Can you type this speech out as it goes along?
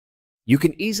You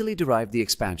can easily derive the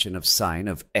expansion of sine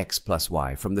of x plus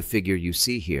y from the figure you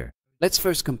see here. Let's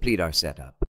first complete our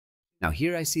setup. Now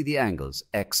here I see the angles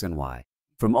x and y.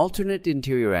 From alternate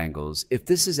interior angles, if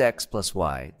this is x plus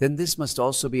y, then this must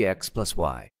also be x plus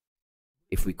y.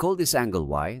 If we call this angle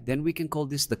y, then we can call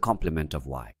this the complement of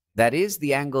y. That is,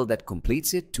 the angle that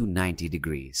completes it to 90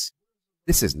 degrees.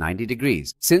 This is 90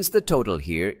 degrees. Since the total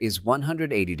here is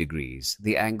 180 degrees,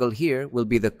 the angle here will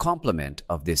be the complement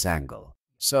of this angle.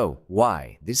 So,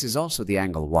 y, this is also the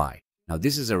angle y. Now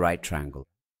this is a right triangle.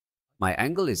 My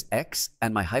angle is x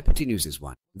and my hypotenuse is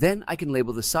 1. Then I can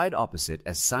label the side opposite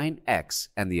as sine x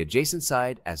and the adjacent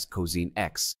side as cosine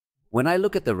x. When I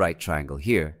look at the right triangle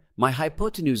here, my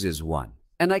hypotenuse is 1,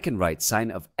 and I can write sine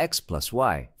of x plus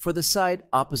y for the side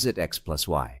opposite x plus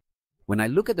y. When I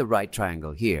look at the right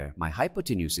triangle here, my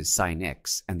hypotenuse is sine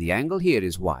x and the angle here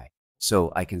is y.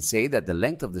 So I can say that the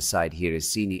length of the side here is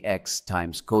sine x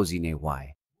times cosine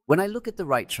y. When I look at the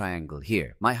right triangle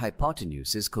here, my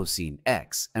hypotenuse is cosine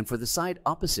x, and for the side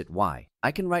opposite y,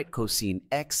 I can write cosine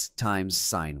x times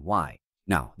sine y.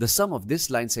 Now, the sum of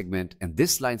this line segment and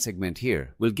this line segment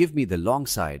here will give me the long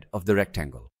side of the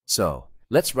rectangle. So,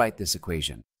 let's write this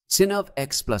equation. Sin of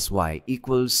x plus y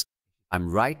equals, I'm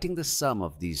writing the sum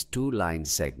of these two line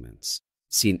segments.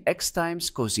 Sin x times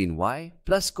cosine y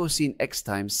plus cosine x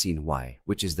times sin y,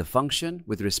 which is the function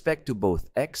with respect to both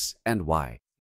x and y.